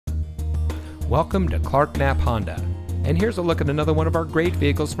Welcome to Knapp Honda, and here's a look at another one of our great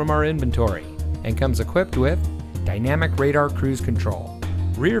vehicles from our inventory, and comes equipped with dynamic radar cruise control,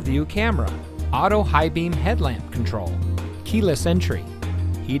 rear view camera, auto high beam headlamp control, keyless entry,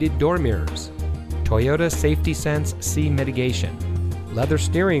 heated door mirrors, Toyota Safety Sense C mitigation, leather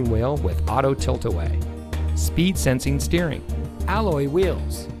steering wheel with auto tilt-away, speed sensing steering, alloy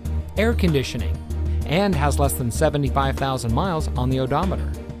wheels, air conditioning, and has less than 75,000 miles on the odometer.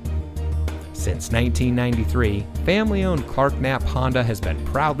 Since 1993, family-owned Knapp Honda has been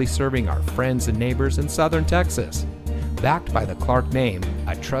proudly serving our friends and neighbors in southern Texas. Backed by the Clark name,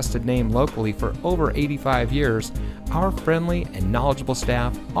 a trusted name locally for over 85 years, our friendly and knowledgeable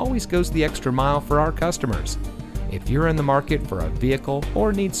staff always goes the extra mile for our customers. If you're in the market for a vehicle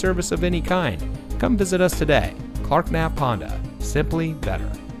or need service of any kind, come visit us today. Knapp Honda, simply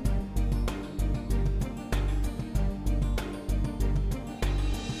better.